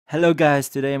Hello guys,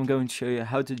 today I'm going to show you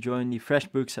how to join the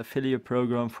Freshbooks affiliate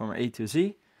program from A to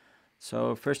Z.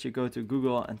 So first you go to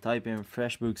Google and type in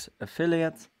Freshbooks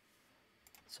affiliate.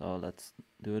 So let's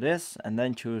do this and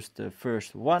then choose the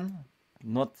first one,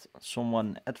 not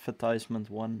someone advertisement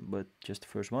one, but just the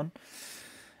first one.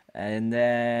 And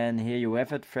then here you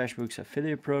have it, Freshbooks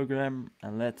affiliate program,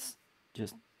 and let's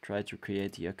just try to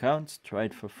create the account. Try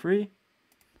it for free.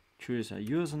 Choose a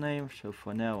username, so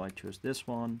for now I choose this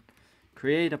one.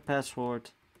 Create a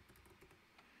password.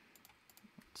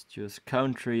 Let's choose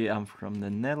country. I'm from the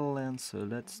Netherlands, so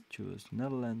let's choose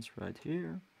Netherlands right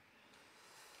here.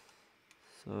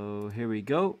 So here we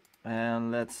go, and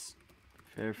let's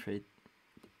verify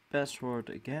password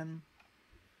again.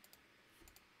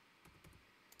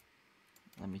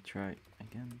 Let me try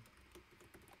again.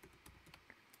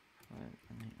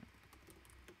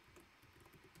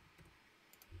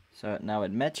 So now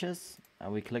it matches,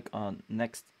 and we click on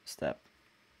next step.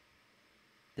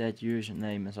 That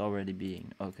username is already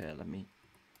being okay. Let me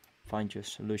find your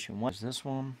solution. What is this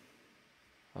one?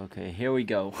 Okay, here we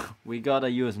go. We got a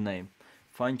username.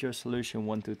 Find your solution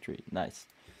 123. Nice.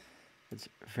 It's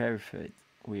verified.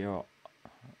 We are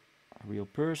a real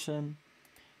person.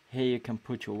 Here you can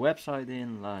put your website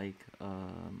in, like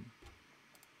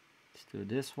let's do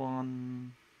this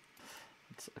one.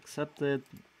 Let's accept it.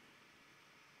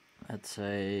 Let's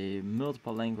say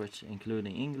multiple language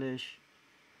including English.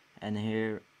 And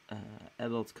here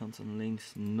adult content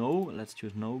links, no. Let's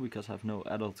choose no because I have no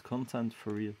adult content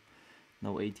for real.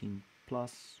 No 18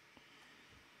 plus.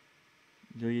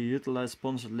 Do you utilize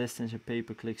sponsored listings and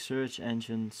pay-per-click search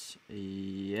engines?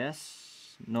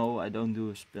 Yes. No, I don't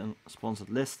do sponsored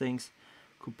listings.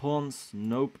 Coupons?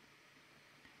 Nope.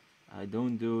 I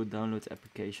don't do download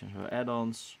applications or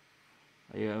add-ons.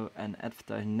 Are you an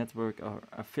advertising network or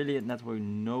affiliate network?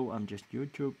 No, I'm just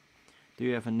YouTube. Do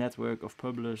you have a network of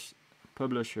publishers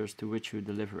to which you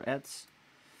deliver ads?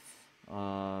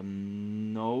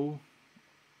 No,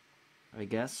 I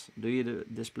guess. Do you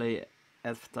display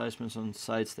advertisements on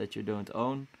sites that you don't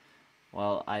own?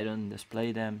 Well, I don't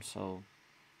display them, so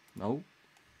no.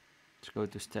 Let's go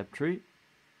to step 3.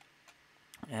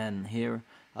 And here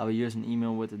I will use an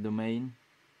email with a domain.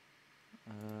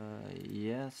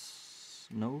 Yes,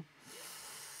 no.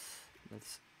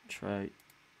 Let's try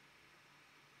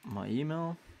my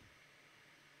email.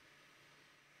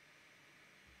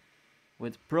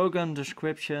 With program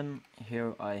description,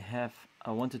 here I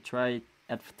want to try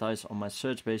advertise on my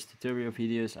search-based tutorial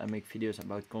videos. I make videos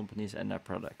about companies and their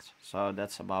products. So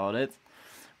that's about it.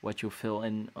 What you fill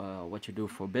in, what you do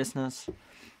for business.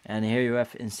 And here you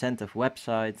have incentive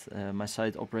website. My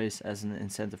site operates as an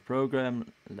incentive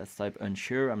program. Let's type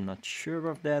unsure. I'm not sure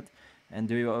of that. And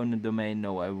do you own a domain?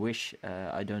 No, I wish.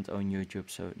 I don't own YouTube,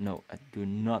 so no, I do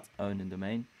not own a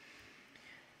domain.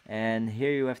 And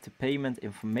here you have the payment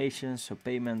information. So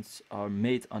payments are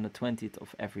made on the 20th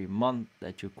of every month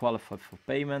that you qualify for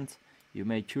payment. You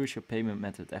may choose your payment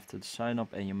method after the sign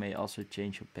up, and you may also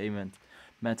change your payment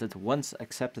method once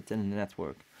accepted in the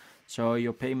network. So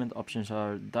your payment options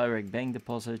are direct bank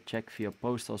deposit, check via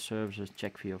postal services,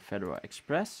 check via Federal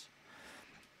Express.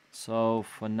 So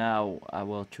for now I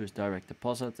will choose direct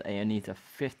deposit, and you need a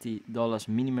 $50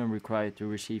 minimum required to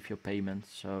receive your payment.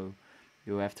 So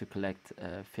you have to collect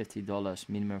 $50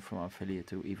 minimum from affiliate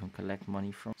to even collect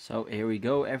money from. So here we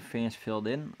go, everything is filled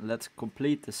in. Let's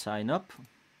complete the sign up.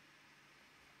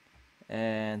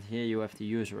 And here you have the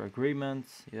user agreement.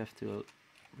 You have to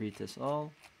read this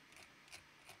all.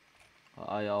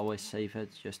 I always save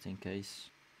it just in case.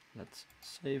 Let's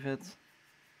save it.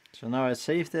 So now I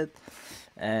saved it,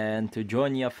 and to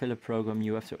join the affiliate program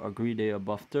you have to agree the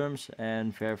above terms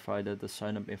and verify that the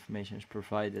sign up information is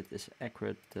provided is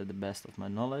accurate to the best of my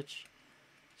knowledge.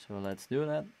 So let's do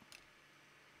that.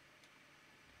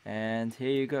 And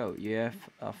here you go, you have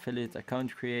affiliate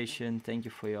account creation. Thank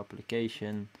you for your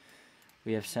application.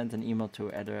 We have sent an email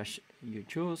to address you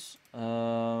choose,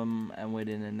 and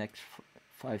within the next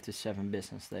 5 to 7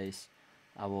 business days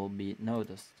I will be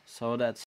noticed. So that's